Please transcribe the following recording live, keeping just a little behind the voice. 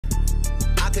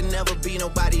could never be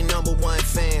nobody #1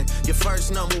 fan. Your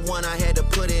first #1, I had to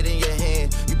put it in your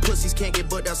hand. You pussies can't get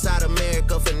booked outside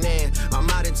America for nan. I'm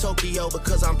out in Tokyo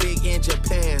because I'm big in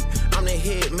Japan. I'm the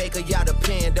hit maker y'all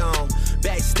depend on.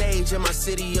 Backstage in my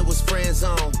city, it was friend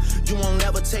zone. You won't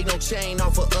never take no chain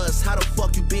off of us. How the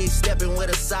fuck you big stepping with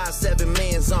a size 7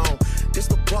 man's on? This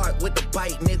the bark with the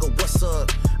bite, nigga, what's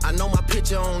up? I know my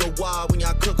picture on the wall when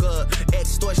y'all cook up.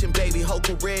 Extortion, baby, whole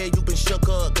career you been shook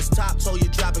up. Cause Top told you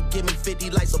drop it, give me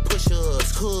 50 like some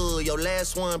push-ups. Cool, your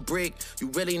last one brick, you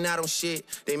really not on shit.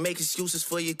 They make excuses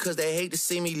for you cause they hate to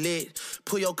see me lit.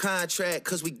 Pull your contract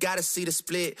cause we gotta see the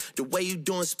split. The way you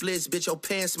doing splits, bitch, your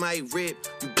pants might rip.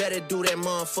 You better do that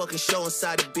motherfucking show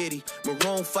inside the bitty.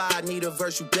 Maroon 5 need a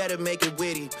verse, you better make it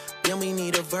witty. Then we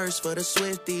need a verse for the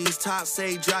Swifties. Top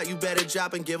say drop, you better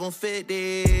drop and give them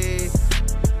 50.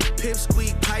 Pip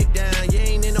squeak, pipe down, you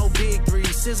ain't in no big 3.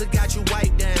 Scissor got you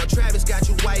wiped down, Travis got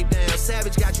you wiped down,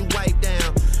 Savage got you wiped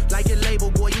down. Like your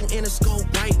label, boy, you in the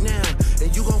scope right now.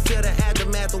 And you gon' feel the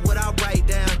aftermath of what I write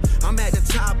down. I'm at the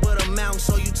top of the mountain,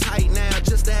 so you tight now.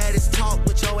 Just to have this talk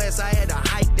with your ass, I had to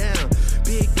hike down.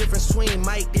 Big difference between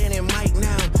Mike then and Mike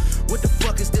now. What the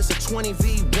fuck is this, a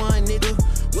 20v1,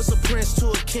 nigga? What's a prince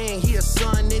to a king? He a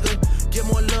son, nigga. Get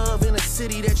more love in the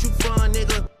city that you from,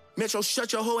 nigga. Metro,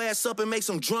 shut your whole ass up and make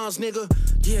some drums, nigga.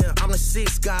 Yeah, I'm the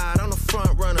 6th guy, I'm the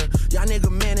front runner. Y'all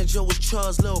nigga manager was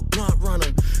Charles' little blunt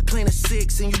runner. Claim the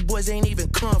 6 and you boys ain't even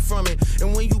come from it.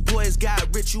 And when you boys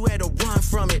got rich, you had to run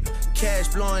from it. Cash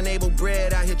blowing, able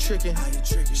bread out here tricking.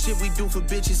 Shit we do for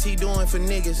bitches, he doing for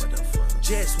niggas.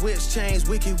 Jets, whips, chains,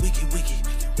 wicked, wicked, wicked.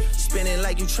 Spinning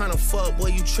like you tryna fuck, boy,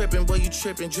 you trippin', boy, you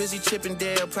trippin'. Drizzy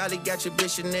Chippendale, probably got your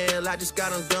bitch Chanel. I just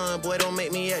got them done, boy, don't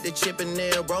make me at the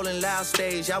Chippendale. Rolling loud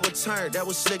stage, I would turn, that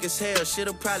was slick as hell.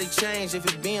 Shit'll probably change if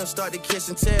it BM start to kiss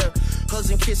and tell. Hugs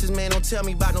and kisses, man, don't tell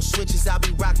me about no switches. I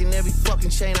be rocking every fucking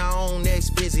chain I own,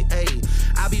 next visit, ayy.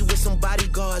 I be with some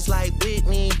bodyguards like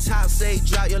Whitney. Top say,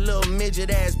 drop your little midget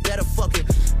ass, better fucking,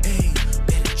 ayy.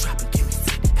 Better drop and give me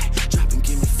 50, ayy. Drop and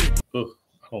give me 50. Ooh,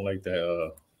 I don't like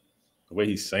that, the way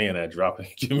he's saying that, dropping,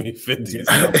 give me 50.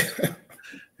 It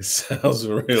sounds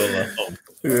real. Yeah,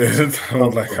 I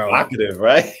don't like how provocative,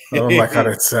 right? I don't like how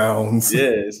that sounds. Yeah,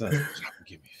 it's not dropping,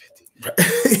 give me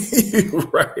 50.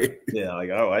 Right. Yeah, like,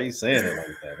 why are you saying it like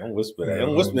that? Don't whisper that.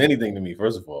 Don't whisper anything to me,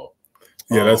 first of all.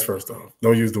 Yeah, that's first off.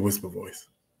 Don't use the whisper voice.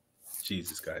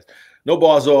 Jesus, guys. No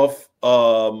bars off.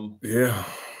 Yeah.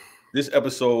 This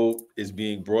episode is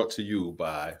being brought to you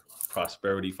by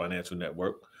Prosperity Financial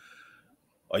Network.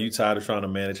 Are you tired of trying to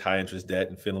manage high interest debt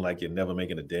and feeling like you're never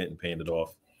making a dent and paying it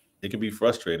off? It can be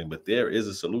frustrating, but there is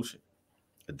a solution.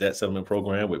 A debt settlement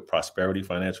program with Prosperity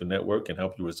Financial Network can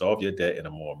help you resolve your debt in a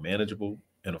more manageable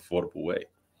and affordable way.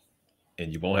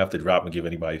 And you won't have to drop and give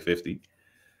anybody 50.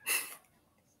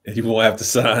 And you won't have to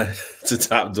sign to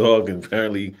Top Dog and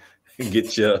apparently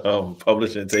get your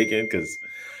publishing taken, because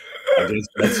I guess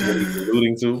that's what you're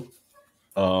alluding to.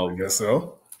 I guess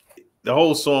so. The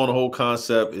whole song, the whole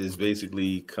concept is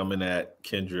basically coming at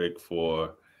Kendrick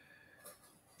for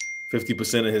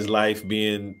 50% of his life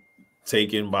being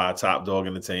taken by Top Dog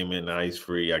Entertainment. Now he's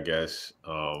free, I guess.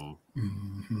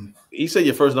 He said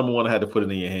your first #1 had to put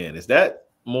it in your hand. Is that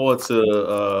more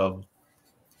to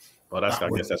well, that's I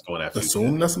guess that's going after.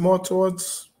 Assume that's more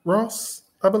towards Ross,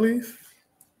 I believe.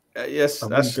 Yes,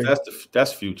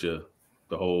 that's Future.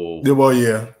 The whole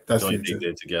that's Future. They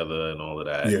did together and all of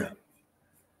that. Yeah.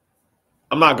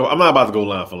 I'm not about to go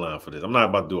line for line for this. I'm not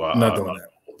about to do our whole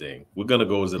thing. We're gonna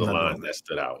go to the lines that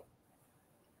stood out.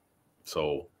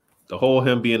 So the whole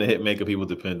him being a hit maker people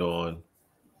depend on.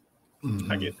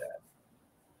 I get that.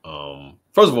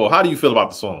 First of all, how do you feel about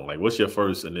the song? Like, what's your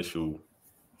first initial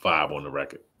vibe on the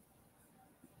record?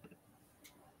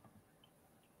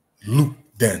 Luke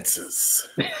dances.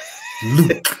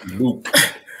 Luke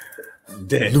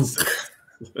dances.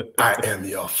 Luke, I am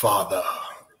your father.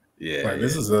 Yeah. Like,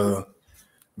 this is a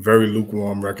very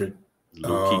lukewarm record.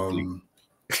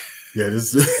 Yeah,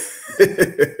 this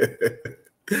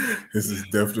is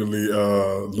definitely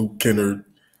Luke Kennard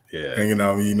hanging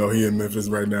out. You know, he in Memphis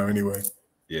right now anyway.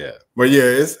 Yeah. But yeah,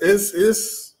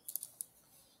 it's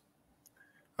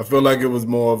I feel like it was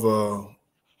more of a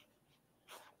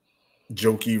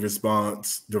jokey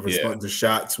response. The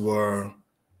shots were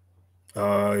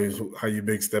how you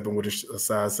big stepping with a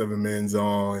size 7 men's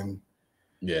on.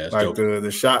 Yeah, like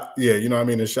the shot. Yeah, you know what I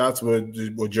mean? The shots were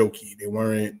jokey. They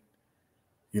weren't,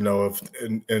 you know,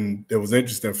 and it was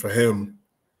interesting for him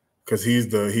because he's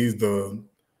the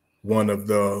one of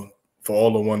the for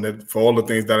all the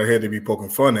things that I had to be poking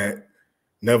fun at.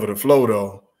 Never the flow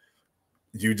though.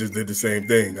 You just did the same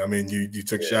thing. I mean, you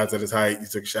took shots at his height, you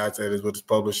took shots at what his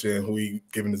publishing, who he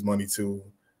giving his money to,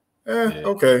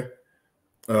 Okay.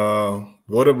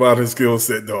 What about his skill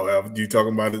set though? You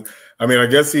talking about it? I mean, I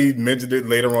guess he mentioned it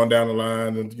later on down the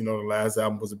line, and the last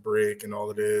album was a break and all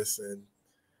of this. And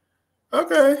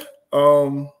okay,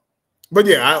 but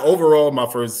yeah, overall my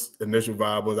first initial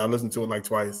vibe was I listened to it like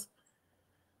twice,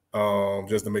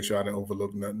 just to make sure I didn't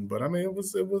overlook nothing. But I mean, it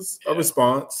was a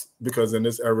response, because in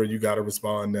this era you got to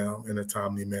respond now in a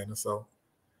timely manner. So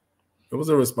it was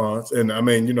a response, and I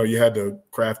mean, you had to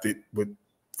craft it with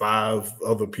 5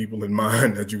 other people in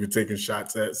mind that you were taking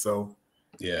shots at. So,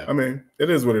 yeah, I mean, it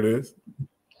is what it is.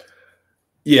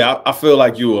 Yeah, I feel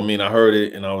like you. I mean, I heard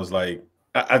it and I was like,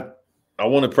 I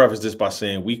want to preface this by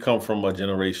saying we come from a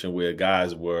generation where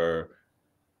guys were.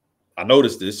 I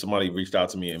noticed this. Somebody reached out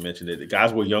to me and mentioned it. The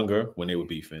guys were younger when they were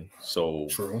beefing, so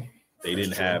True. They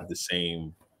didn't have the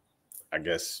same. I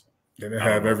guess they didn't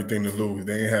have everything to lose.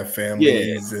 They didn't have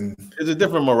families, and there's a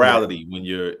different morality when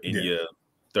you're in your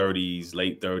 30s,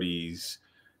 late 30s.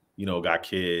 Got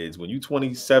kids. When you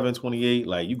 27, 28,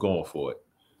 like you going for it.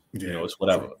 It's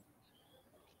whatever. True.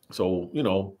 So,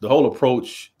 the whole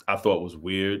approach I thought was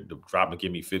weird. The drop and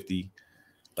give me 50.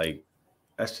 Like,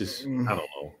 that's just, I don't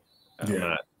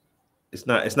know. It's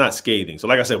not scathing. So,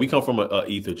 like I said, we come from a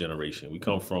ether generation. We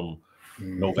come from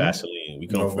no Vaseline. We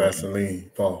come from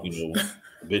Vaseline.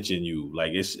 Bitching you.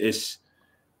 Like it's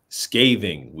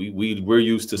scathing. We're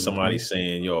used to somebody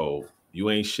saying, yo,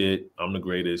 you ain't shit. I'm the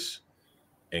greatest.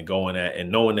 And going at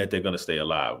and knowing that they're gonna stay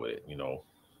alive with it.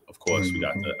 Of course, we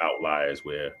got the outliers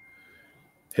where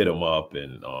hit them up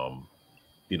and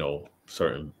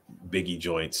certain biggie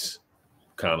joints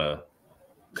kind of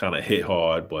hit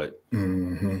hard, but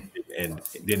and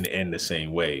it didn't end the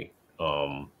same way.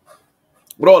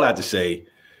 With all that to say,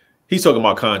 he's talking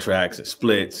about contracts and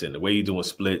splits, and the way you're doing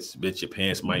splits, bitch, your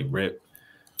pants might rip.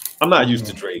 I'm not used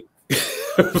to Drake.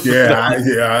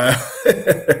 Yeah.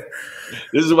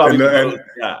 This is why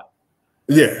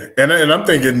Yeah, and I'm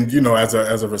thinking, as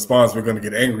a response, we're going to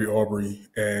get angry, Aubrey,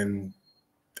 and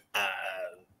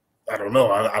I don't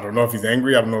know. I don't know if he's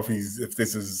angry. I don't know if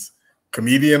this is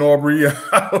comedian Aubrey.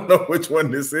 I don't know which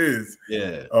one this is.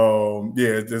 Yeah.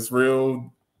 It's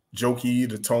real jokey.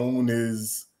 The tone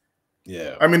is.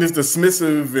 Yeah. I mean, it's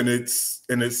dismissive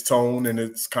in its tone and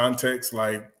its context,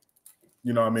 like,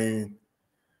 what I mean.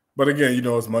 But again,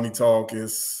 it's money talk.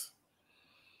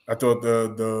 I thought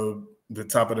the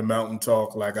top of the mountain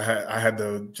talk, like I had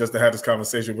to have this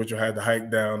conversation with you, I had to hike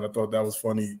down. I thought that was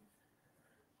funny.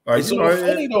 Like, it's so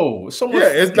funny though. It's so much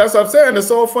that's what I'm saying.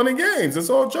 It's all funny games. It's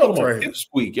all jokes right here.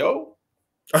 Pipsqueak, yo.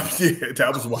 Yeah,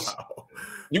 that was wild.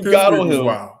 You got on him.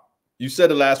 Wow. You said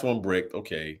the last one bricked,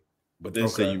 okay, but then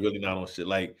say you really not on shit.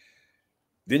 Like,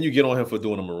 then you get on him for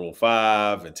doing the Maroon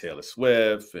 5 and Taylor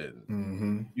Swift,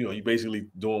 and you basically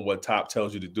doing what Top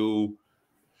tells you to do.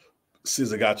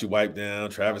 SZA got you wiped down.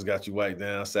 Travis got you wiped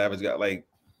down. Savage got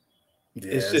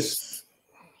it's just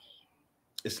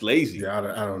it's lazy. Yeah,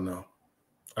 I don't know.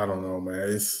 I don't know, man.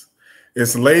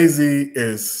 It's lazy.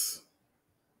 It's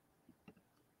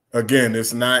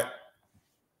not.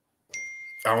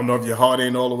 I don't know if your heart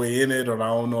ain't all the way in it, or I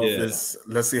don't know if it's.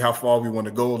 Let's see how far we want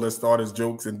to go. Let's start his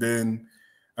jokes, and then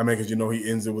because he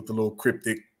ends it with the little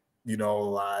cryptic.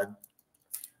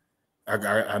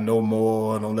 I know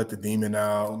more. Don't let the demon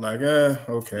out. Like,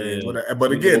 okay. Yeah.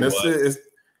 But again, it's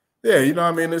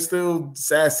it's still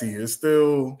sassy. It's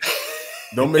still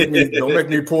don't make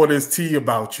me pour this tea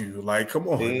about you. Like, come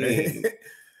on, man.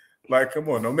 Like, come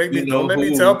on. Don't let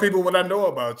me tell people what I know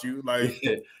about you. Like,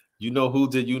 you know who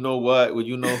did you know what? Well,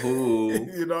 you know who.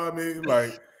 You know what I mean?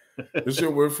 Like, this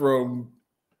shit went from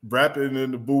rapping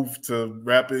in the booth to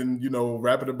rapping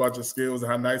about your skills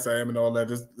and how nice I am and all that.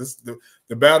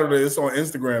 The battle that it's on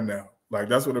Instagram now. Like,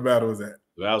 that's where the battle is at.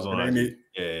 The battle's on IG.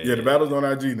 The battle's on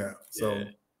IG now. So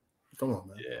come on,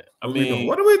 man. Yeah. What are we doing?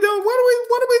 What are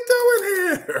we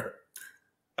doing here?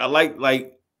 I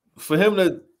like for him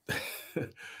to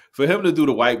do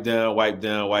the wipe down,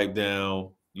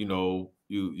 you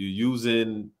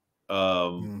using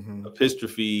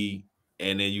epistrophe.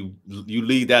 And then you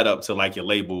lead that up to like your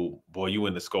label, boy, you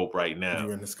in the scope right now. You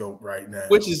in the scope right now.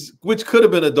 Which could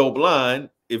have been a dope line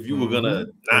if you were gonna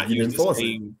not use the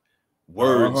same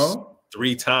words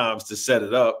 3 times to set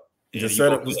it up. And just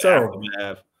set up the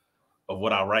aftermath of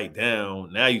what I write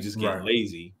down. Now you just getting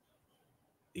lazy.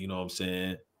 You know what I'm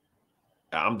saying?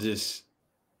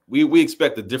 We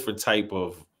expect a different type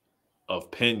of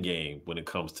pen game when it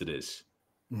comes to this.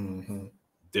 Big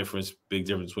difference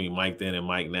between Mike then and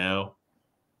Mike now.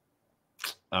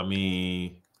 I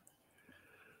mean,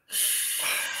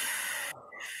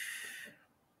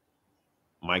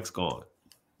 Mike's gone.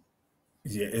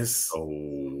 Yeah,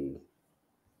 So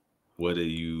what do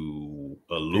you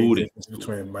alluding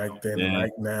between Mike then and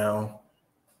Mike now.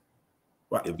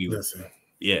 Well, listen.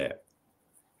 Yeah.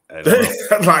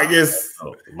 Like it's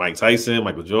Mike Tyson,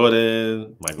 Michael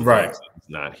Jordan, Michael Jackson's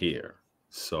not here.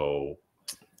 So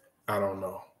I don't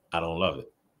know. I don't love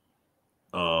it.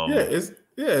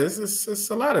 It's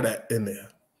a lot of that in there.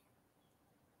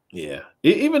 Yeah.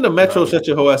 Even the Metro shut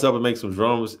your whole ass up and make some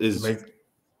drums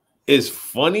is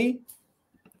funny.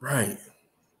 Right.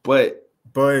 But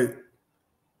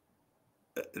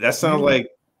that sounds like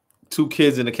two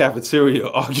kids in the cafeteria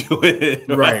arguing.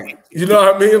 Right. You know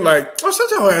what I mean? Like,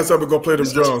 shut your ass up and go play them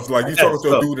drums. Like, you talking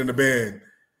to a dude in the band.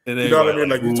 And you know what I mean?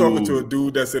 Like, you talking to a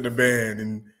dude that's in the band.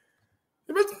 And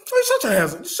shut your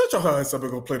ass up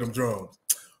and go play them drums.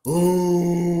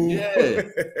 Ooh. Yeah.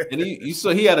 And you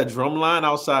saw he had a drum line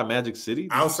outside Magic City?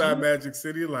 Magic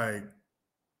City? Like,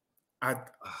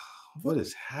 what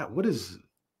is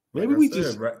maybe we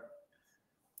just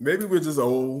maybe we're just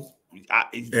old.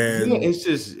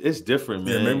 It's different,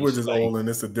 man. Yeah, maybe we're just old and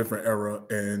it's a different era,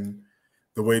 and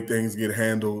the way things get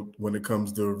handled when it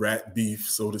comes to rat beef,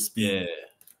 so to speak.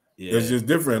 Yeah. It's just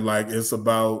different. Like, it's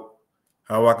about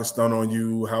how I can stun on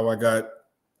you, how I got,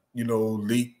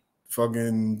 leaked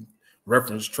fucking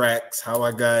reference tracks, how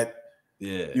I got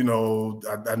I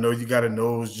know you got a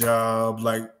nose job.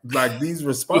 Like these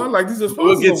responses.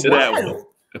 We'll get to that one.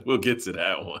 We'll get to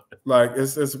that one. Like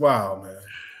it's wild, man.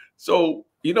 So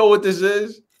you know what this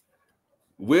is?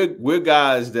 We're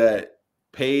guys that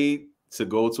paid to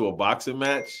go to a boxing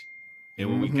match, and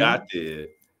when we got there,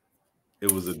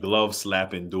 it was a glove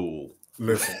slapping duel.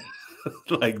 Listen,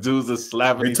 like dudes are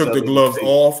slapping. They took the gloves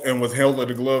off and was held with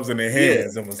the gloves in their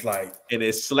hands and was like, and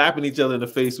they're slapping each other in the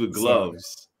face with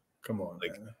gloves. Come on,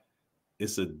 like man.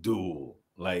 It's a duel.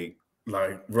 Like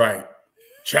right.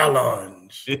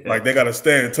 Challenge. Yeah. Like they gotta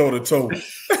stand toe to toe.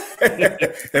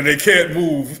 And they can't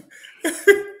move.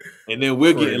 And then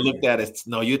we're getting looked at as,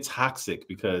 no, you're toxic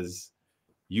because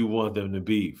you want them to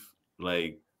beef.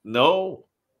 Like, no,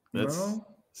 it's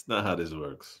not how this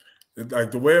works.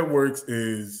 Like the way it works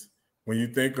is when you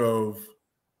think of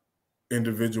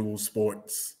individual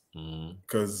sports,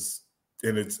 because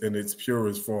in its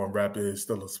purest form, rap is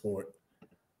still a sport.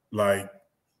 Like,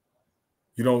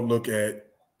 you don't look at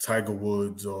Tiger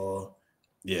Woods or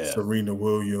Serena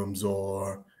Williams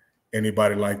or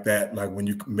anybody like that. Like when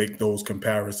you make those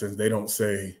comparisons, they don't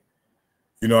say,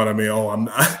 you know what I mean? Oh, I'm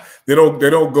not. They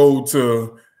don't go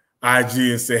to IG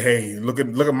and say, hey, look at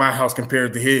my house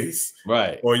compared to his.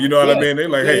 Right. Or you know what I mean? They're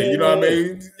like, hey, you know what I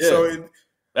mean? Yeah. So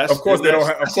of course they don't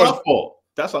have. That's our fault.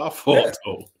 That's our fault,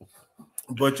 though.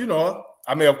 But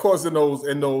I mean, of course, in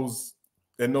those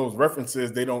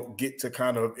references, they don't get to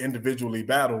kind of individually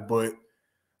battle. But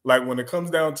like when it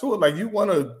comes down to it, like you want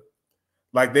to,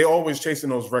 like they always chasing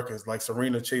those records, like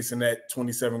Serena chasing that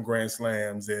 27 Grand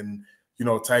Slams, and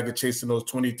Tiger chasing those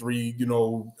 23,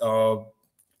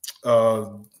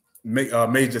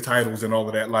 major titles and all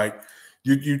of that. Like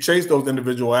you chase those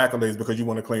individual accolades because you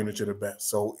want to claim that you're the best.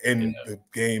 So in the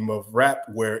game of rap,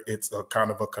 where it's a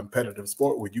kind of a competitive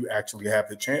sport where you actually have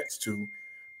the chance to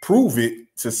prove it,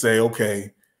 to say,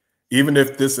 okay, even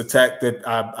if this attack that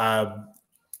I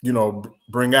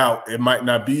bring out, it might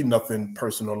not be nothing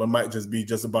personal. It might just be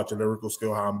just about your lyrical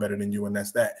skill, how I'm better than you, and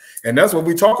that's that. And that's what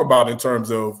we talk about in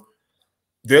terms of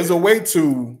there's a way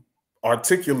to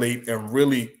articulate and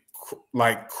really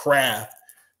like craft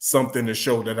something to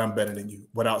show that I'm better than you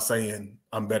without saying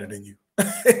I'm better than you.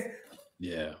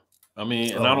 Yeah. I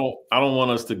mean, and I don't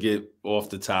want us to get off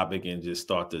the topic and just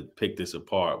start to pick this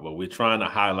apart, but we're trying to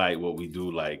highlight what we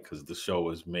do like, because the show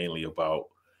is mainly about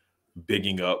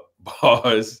bigging up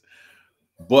bars.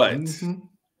 But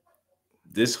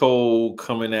this whole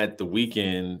coming at the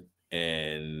weekend,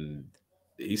 and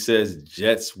he says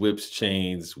Jets, whips,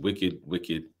 chains, wicked,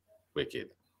 wicked,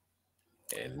 wicked,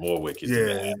 and more wicked.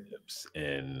 Yeah.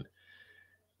 And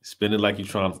spinning like you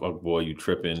trying to fuck, boy, you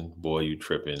tripping, boy, you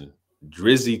tripping.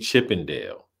 Drizzy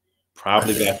Chippendale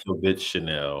probably got your bitch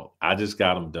Chanel. I just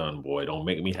got him done, boy. Don't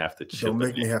make me have to chip. Don't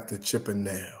make me have to chip a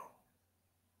nail.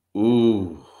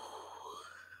 Ooh.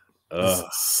 This is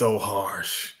so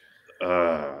harsh.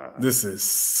 This is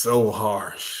so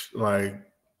harsh. Like,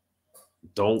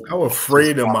 how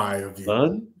afraid am I of you?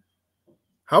 Son?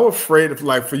 How afraid of,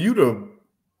 like, for you to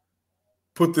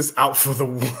put this out for the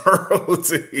world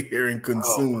to hear and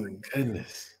consume. Oh my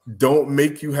goodness. Don't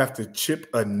make you have to chip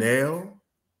a nail.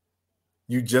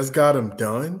 You just got them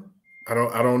done. I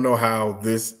don't know how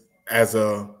this, as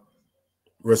a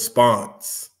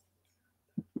response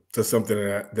to something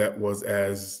that was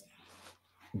as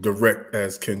direct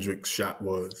as Kendrick's shot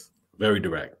was. Very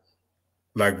direct.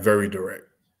 Like very direct.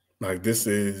 Like this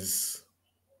is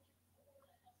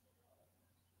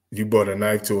You brought a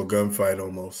knife to a gunfight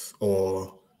almost,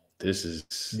 or this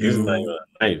is not even a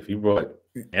knife. You brought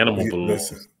animal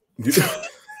balloons. Listen.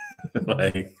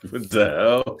 Like, what the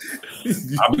hell?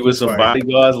 I'll be with some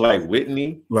bodyguards like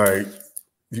Whitney. Like,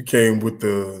 you came with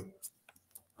the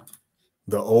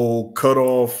old cut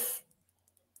off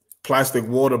plastic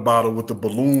water bottle with the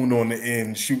balloon on the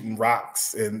end shooting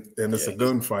rocks, and it's a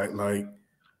gunfight. Like,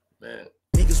 man.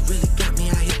 Niggas really got me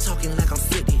out here talking like I'm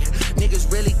 50.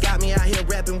 Niggas really got me out here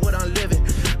rapping what I'm living.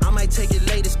 I might take your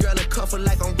latest girl and cuff her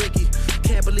like I'm Ricky.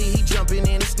 Can't believe he jumping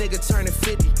in, this nigga turning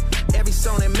 50. Every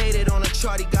song that made it on a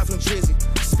chart he got from Drizzy.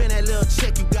 Spend that little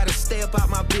check, you gotta stay up out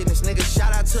my business. Nigga,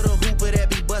 shout out to the hooper that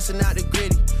be busting out the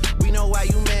gritty. We know why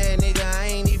you mad, nigga, I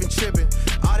ain't even tripping.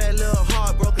 All that little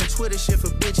heartbroken Twitter shit for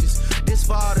bitches. This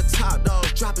for all the top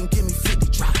dogs, drop and give me 50,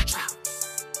 drop.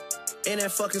 In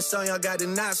that fucking song, y'all got to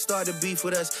not start the beef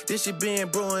with us. This shit been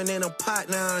brewing in a pot,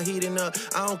 now I'm heating up.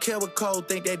 I don't care what Cole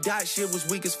think, that dot shit was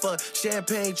weak as fuck.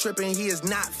 Champagne tripping, he is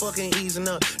not fucking easing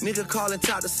up. Nigga calling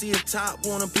top to see if top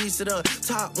want a piece of it up.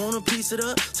 Top want a piece of it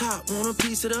up, top want a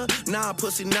piece of it up. Nah,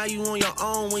 pussy, now you on your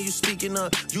own when you speaking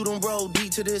up. You don't roll deep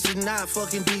to this, it's not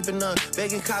fucking deep enough.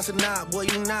 Begging Casa not, boy,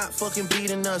 you not fucking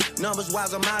beating us. Numbers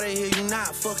wise, I'm out of here, you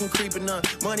not fucking creeping up.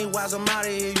 Money wise, I'm out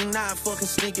of here, you not fucking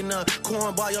sneaking up.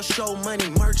 Cornball, your show money,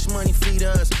 merch money, feed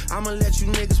us. I'ma let you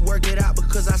niggas work it out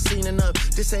because I seen enough.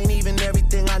 This ain't even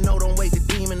everything I know, don't wait the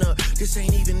demon up. This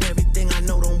ain't even everything I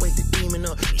know, don't wait the demon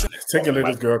up. Take a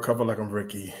little girl cover like I'm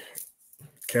Ricky.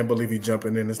 Can't believe he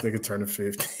jumping in, this nigga turning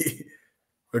 50.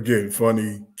 Again,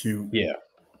 funny, cute. Yeah.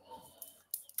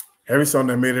 Every song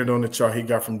that made it on the chart he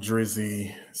got from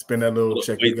Drizzy. Spend that little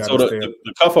check. Wait, so the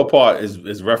cover part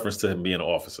is reference to him being an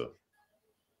officer.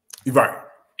 Right.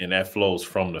 And that flows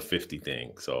from the 50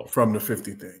 thing. So from the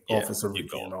 50 thing, yeah, Officer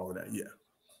Ricky and all of that, yeah.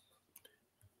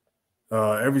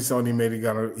 Every song he made,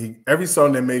 every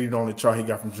song that made it on the chart he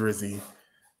got from Drizzy.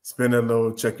 Spend a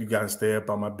little check, you gotta stay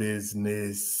up on my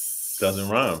business. Doesn't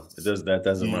rhyme. That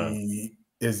doesn't rhyme.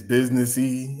 It's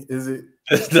businessy, is it?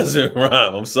 It doesn't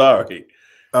rhyme. I'm sorry.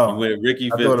 Oh, you went Ricky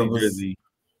 50 Drizzy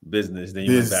business, then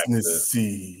you went back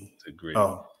to Gritty.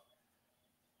 Oh,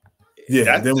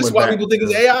 yeah. That's why people think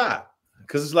it's AI.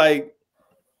 Because it's like,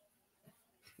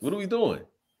 what are we doing?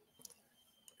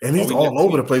 And he's all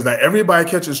over the place. Like, everybody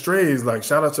catching strays. Like,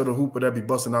 shout out to the hooper that be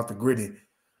busting out the Gritty.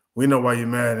 We know why you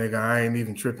mad, nigga. I ain't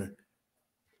even tripping.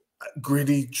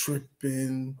 Gritty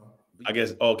tripping. I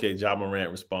guess, okay, Ja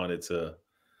Morant responded to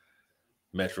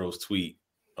Metro's tweet.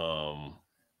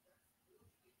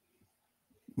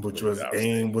 Which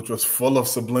was full of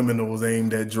subliminals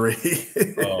aimed at Dre.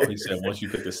 Oh, he said, once you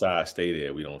pick a side, stay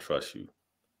there. We don't trust you.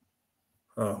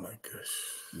 Oh my gosh.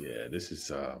 Yeah, this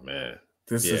is man.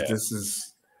 This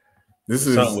is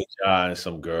something with Ja and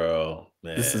some girl,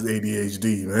 man. This is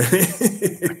ADHD, man.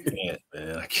 I can't,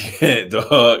 man. I can't,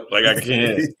 dog. Like, I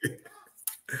can't.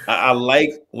 I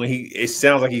like when it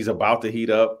sounds like he's about to heat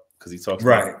up because he talks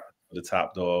about the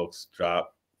top dogs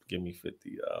drop. Give me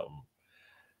 50.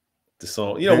 The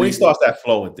song, you know, when he starts that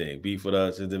flowing thing, beef with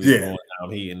us, and then going, I'm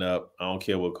heating up. I don't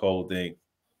care what Cole think.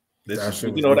 This,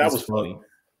 you know, that was funny.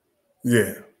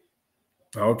 Yeah.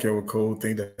 I don't care what Cole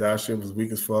think, that shit was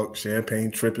weak as fuck.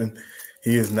 Champagne tripping.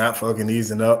 He is not fucking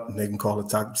easing up. And they can call the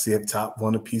top, see if top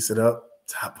want to piece it up.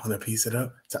 Top want to piece it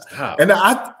up. Top. And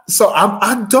I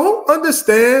don't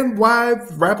understand why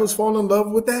rappers fall in love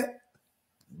with that.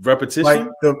 Repetition? Like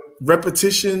the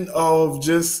repetition of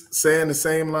just saying the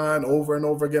same line over and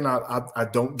over again. I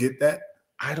don't get that.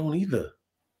 I don't either.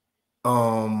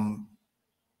 I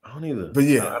don't either. But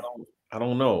yeah. I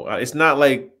don't know. It's not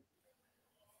like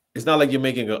you're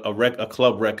making a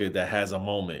club record that has a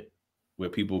moment where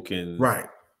people can,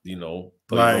 you know,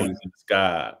 play in the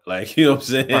sky. Like, you know what I'm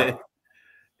saying? Right.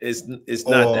 It's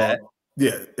not that.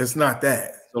 Yeah, it's not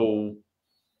that. So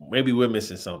maybe we're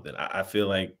missing something. I feel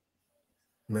like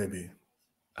maybe.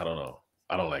 I don't know.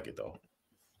 I don't like it though.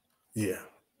 Yeah.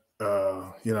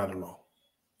 You're not alone.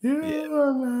 You're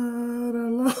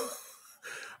not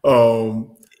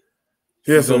alone.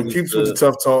 Yeah, so it keeps with the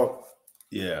tough talk.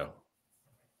 Yeah.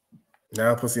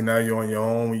 Now, pussy, now you're on your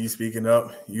own when you speaking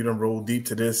up. You done roll deep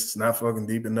to this. It's not fucking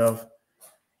deep enough.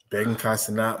 Begging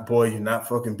Castanat, boy, you're not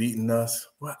fucking beating us.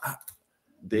 What?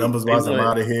 Numbers wise, I'm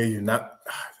out of here. You're not.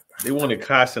 They wanted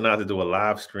Castanat to do a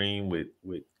live stream with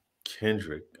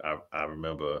Kendrick. I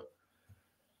remember.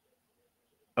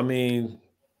 I mean,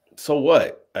 so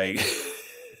what? Like,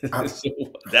 so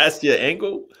that's your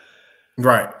angle,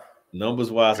 right?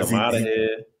 Numbers wise, I'm out of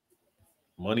here.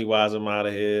 Money wise, I'm out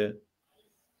of here.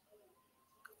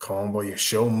 Combo, your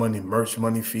show money, merch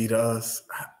money, feed us.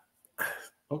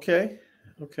 Okay.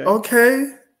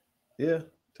 Okay. Yeah,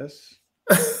 that's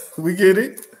We get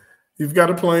it. You've got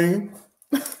a plane.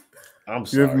 I'm You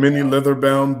sorry. have many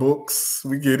leather-bound books.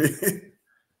 We get it.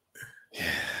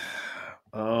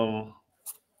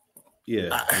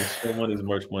 Yeah. Show money's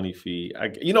merch money fee.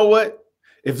 You know what?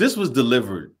 If this was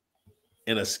delivered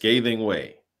in a scathing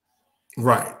way,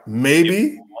 right?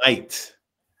 Maybe.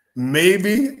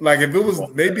 Maybe like if it was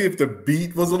if the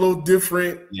beat was a little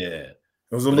different, it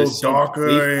was a little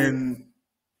darker, and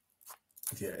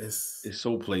it's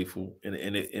so playful, and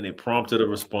it prompted a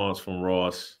response from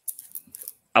Ross.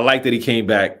 I like that he came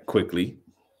back quickly.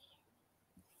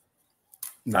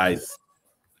 Nice.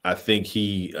 I think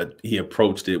he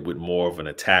approached it with more of an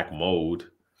attack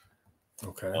mode.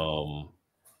 Okay.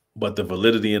 But the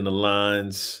validity in the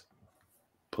lines,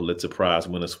 Pulitzer Prize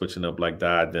winner switching up like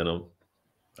dyed denim.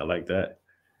 I like that.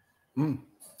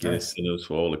 Get incentives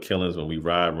for all the killings when we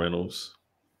ride rentals.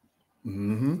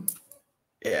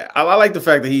 Yeah, I like the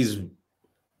fact that he's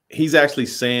actually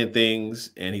saying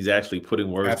things and he's actually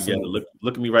putting words together. Look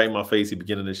at me right in my face. He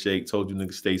beginning to shake. Told you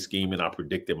niggas stay scheming. I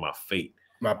predicted my fate.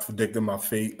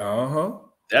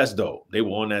 That's dope. They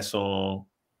were on that song.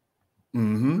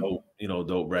 Dope,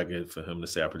 dope record for him to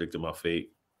say I predicted my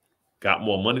fate. Got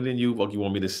more money than you. Fuck you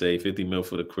want me to say 50 mil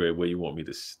for the crib. Where you want me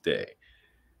to stay?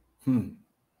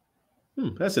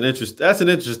 That's an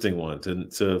interesting one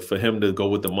for him to go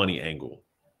with the money angle.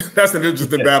 That's an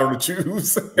interesting battle to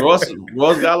choose. Ross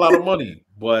got a lot of money,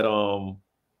 but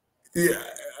that's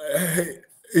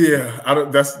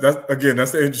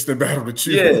an interesting battle to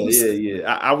choose. Yeah.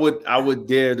 I would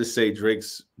dare to say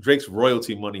Drake's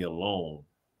royalty money alone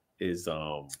is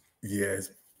yes,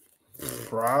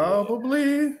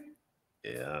 probably.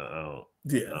 Yeah, I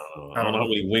don't know how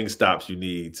many wing stops you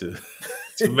need to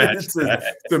match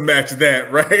that. To match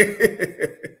that, right?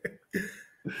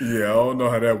 Yeah, I don't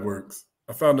know how that works.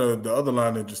 I found the other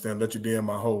line interesting. Let you DM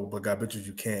my hoe, but got bitches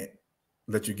you can't.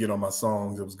 Let you get on my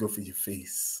songs. It was good for your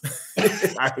face.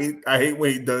 I hate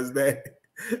when he does that.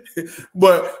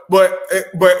 but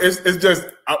it's just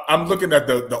I'm looking at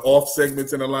the off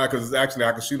segments in the line because it's actually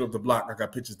I can shoot up the block. I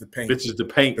got pictures to paint. Pictures to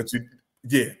paint.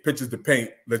 Pictures to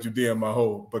paint. Let you DM my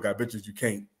hoe, but got bitches you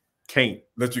can't. Can't.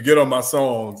 Let you get on my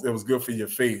songs. It was good for your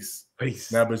face.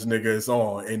 Face. Now bitch nigga it's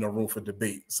on. Ain't no room for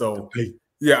debate. So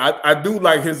yeah, I do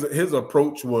like his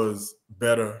approach was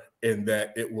better in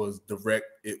that it was direct.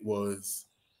 It was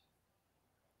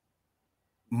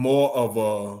more of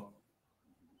a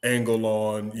angle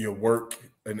on your work,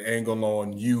 an angle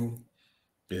on you.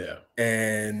 Yeah.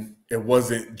 And it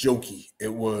wasn't jokey.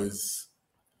 It was,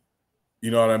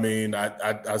 you know what I mean?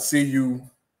 I see you.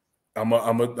 I'm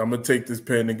gonna take this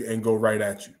pen and go right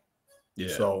at you.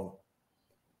 Yeah. So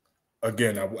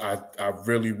again, I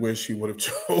really wish he would have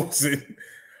chosen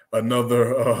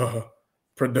another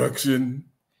production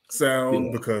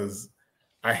sound because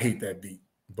I hate that beat.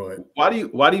 But why do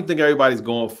you think everybody's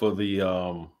going for the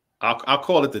I'll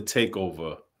call it the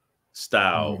takeover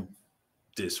style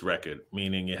diss record,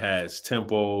 meaning it has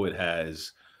tempo, it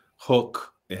has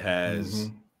hook, it has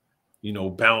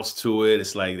bounce to it.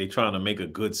 It's like they're trying to make a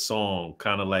good song,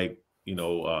 kind of like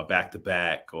back to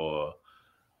back or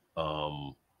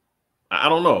I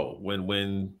don't know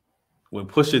when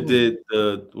Pusha did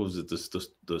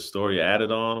the story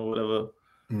added on or whatever.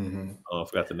 I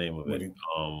forgot the name of it.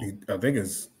 I think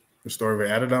it's the story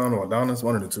of Added On or Adonis,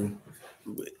 one of the two.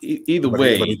 Either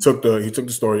way, but he took the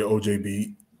story of OJ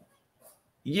beat.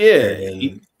 Yeah,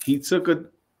 he took a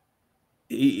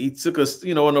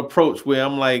an approach where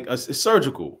I'm like it's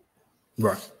surgical.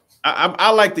 Right.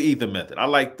 I like the Ether method. I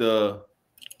like the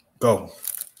go.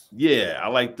 Yeah, I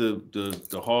like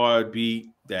the hard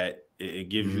beat that it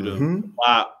gives you the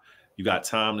pop. You got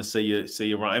time to say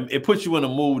your rhyme. It puts you in a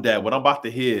mood that what I'm about to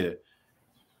hear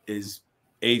is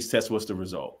age test. What's the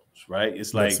results? Right?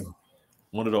 It's like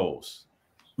one of those.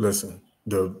 Listen,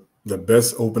 the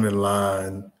best opening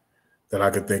line that I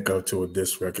could think of to a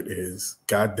diss record is,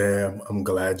 "Goddamn, I'm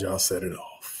glad y'all set it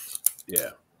off."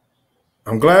 Yeah,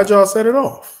 I'm glad y'all set it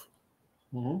off,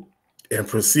 and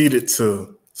proceeded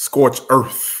to scorch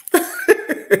earth.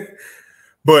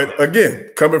 But again,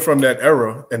 coming from that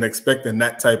era and expecting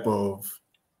that type of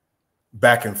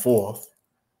back and forth,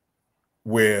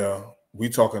 where we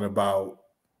talking about,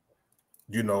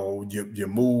 your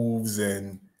moves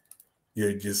and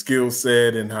your skill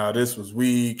set and how this was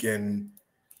weak and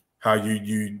how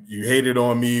you hated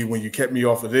on me when you kept me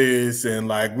off of this, and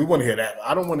like we want to hear that.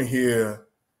 I don't want to hear,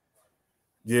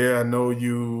 I know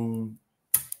you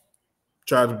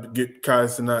tried to get Kai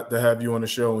Cenat to have you on the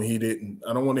show and he didn't.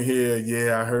 I don't want to hear,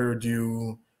 I heard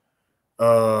you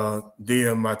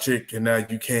DM my chick and now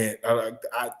you can't.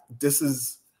 This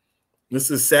is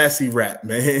sassy rap,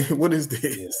 man. What is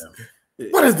this?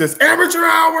 What is this, amateur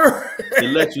hour?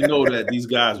 It lets you know that these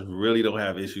guys really don't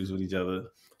have issues with each other.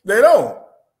 They don't.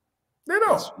 They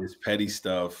don't. It's petty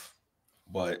stuff,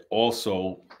 but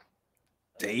also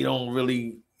they don't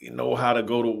really know how to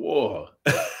go to war.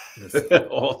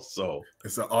 Also,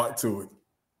 it's an art to it.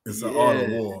 It's an art of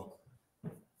war.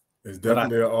 It's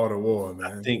definitely an art of war,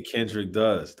 man. I think Kendrick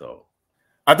does, though.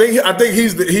 I think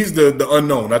he's the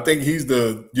unknown. I think he's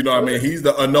the, you know what I mean? He's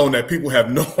the unknown that people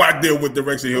have no idea what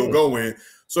direction he'll go in.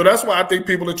 So that's why I think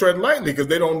people are treading lightly, because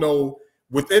they don't know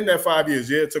within that 5 years.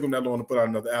 Yeah, it took him that long to put out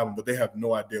another album, but they have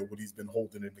no idea what he's been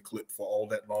holding in the clip for all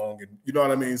that long. And you know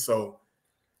what I mean? So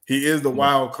he is the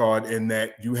wild card in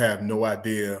that you have no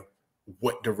idea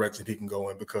what direction he can go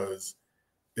in, because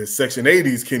if Section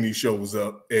 80s Kenny shows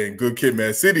up and Good Kid,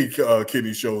 Mad City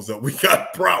Kenny shows up, we got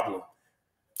a problem.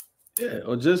 Yeah,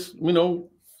 or just, you know,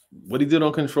 what he did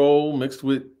on Control mixed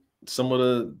with some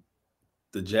of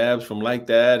the jabs from Like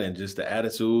That and just the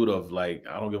attitude of like,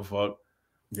 I don't give a fuck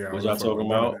what y'all talking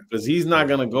about. Because he's not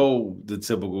going to go the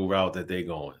typical route that they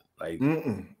going. Like,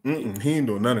 he ain't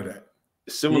doing none of that.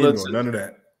 Similar to none of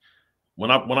that.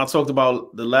 When I talked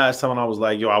about the last time, I was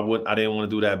like, yo, I didn't want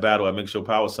to do that battle at Make Show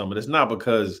Power Summit. It's not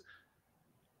because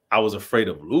I was afraid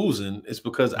of losing. It's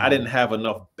because I didn't have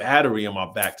enough battery in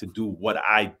my back to do what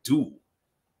I do,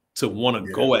 to want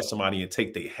to go at somebody and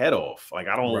take their head off. Like,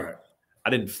 I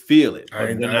didn't feel it. I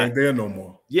ain't there no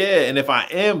more. Yeah, and if I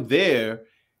am there,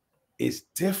 it's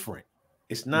different.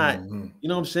 It's not, you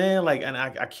know what I'm saying? Like, and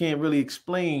I can't really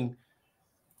explain,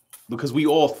 because we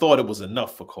all thought it was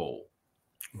enough for Cole.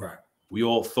 Right. We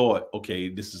all thought, okay,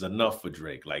 this is enough for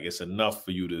Drake. Like, it's enough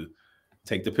for you to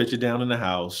take the picture down in the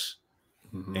house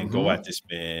and go at this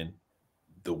man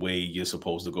the way you're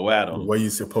supposed to go at him. The way you're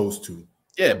supposed to.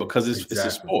 Yeah, because it's a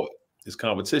sport. It's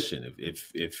competition.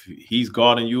 If he's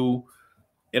guarding you,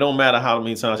 it don't matter how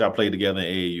many times y'all played together in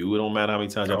AAU. It don't matter how many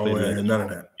times y'all played together in none of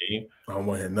that. Game. I don't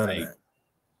want to hear none of that.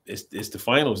 It's the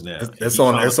finals now. It's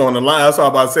on the line. That's all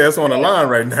I'm about to say. It's on the line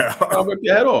right now. I'll rip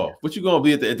your head off. What you gonna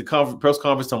be at the press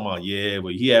conference talking about? Yeah,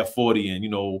 but he had 40, and you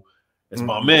know, it's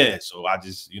my man. So I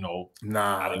just, you know,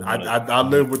 I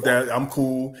live with that. I'm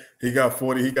cool. He got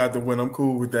 40. He got the win. I'm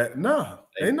cool with that. Nah,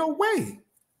 ain't no way.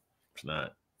 It's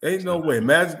not. Ain't no way.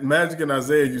 Magic and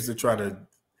Isaiah used to try to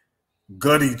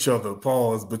gut each other.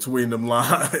 Pause between them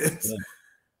lines.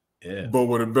 Yeah. But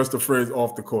with the best of friends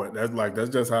off the court. That's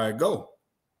just how it go.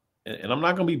 And I'm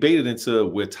not gonna be baited into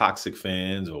we're toxic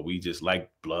fans or we just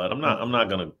like blood. I'm not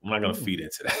gonna feed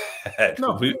into that.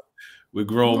 No. We're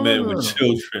grown men with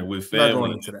children, with family. Not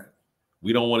going into that.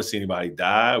 We don't want to see anybody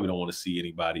die. We don't want to see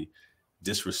anybody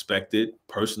disrespected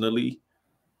personally.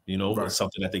 You know, it's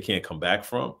something that they can't come back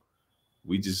from.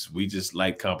 We just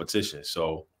like competition.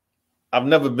 So I've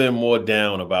never been more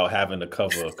down about having to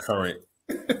cover a current.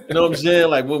 You know what I'm saying?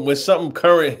 Like when something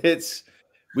current hits,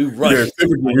 we rush. Yeah,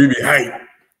 typically we be hype.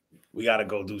 We got to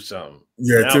go do something.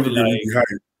 Yeah, now typically we be hype.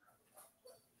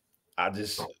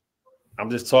 I'm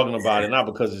just talking about it not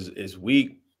because it's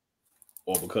weak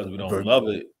or because we don't love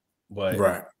it, but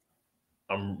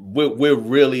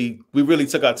we really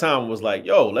took our time and was like,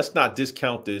 yo, let's not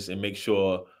discount this and make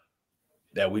sure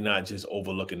that we're not just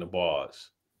overlooking the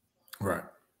bars. Right.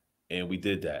 And we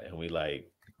did that. And we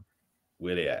like,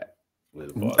 where they at? Where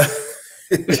the bars?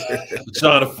 I'm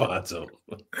trying to find them.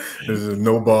 There's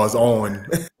no bars on.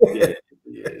 Yeah.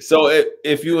 So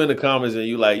if you in the comments and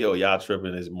you like, yo, y'all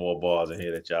tripping, there's more bars in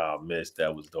here that y'all missed.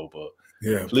 That was dope.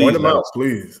 Yeah, point them out,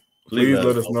 please. Please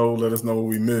let us know. Let us know what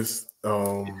we missed.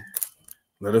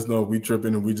 Let us know if we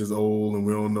tripping and we just old and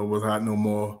we don't know what's hot no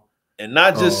more. And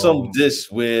not just some diss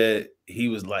where he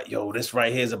was like, yo, this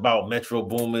right here is about Metro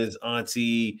Boomin's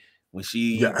auntie when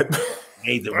she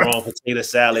made the wrong potato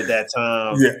salad that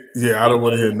time. Yeah. I don't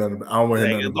want to hear none of that. I don't want to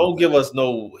hear none of that. Don't give us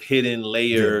no hidden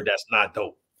layer that's not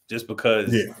dope. Just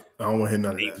because I don't want to hear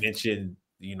none of that. Mentioned,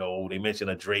 you know, they mentioned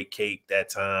a Drake cake that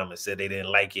time and said they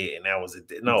didn't like it, and that was it.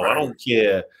 No, I don't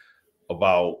care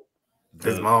about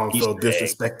his mom felt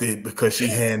disrespected because she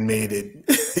handmade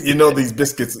it. You know, these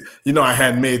biscuits, you know, I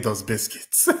handmade those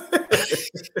biscuits.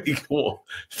 Come on.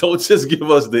 Don't just give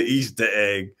us the Easter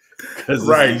egg.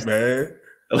 Man.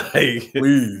 Like,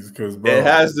 please, because it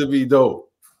has to be dope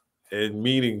and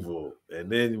meaningful. And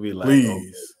then we like, please.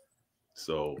 Okay.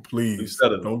 So please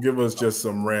don't give us just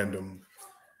some random.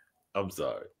 I'm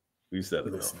sorry. We said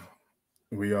it. Listen,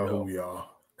 we are who we are.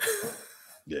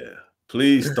 Yeah.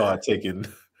 Please start taking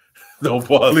no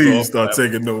bars off. Please start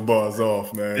taking no bars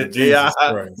off, man. Jesus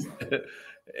Christ.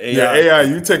 AI,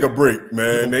 you take a break,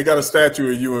 man. They got a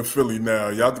statue of you in Philly now.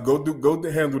 Y'all go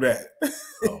handle that.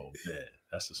 Oh man,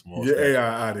 that's a small. Get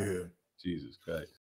AI out of here. Jesus Christ.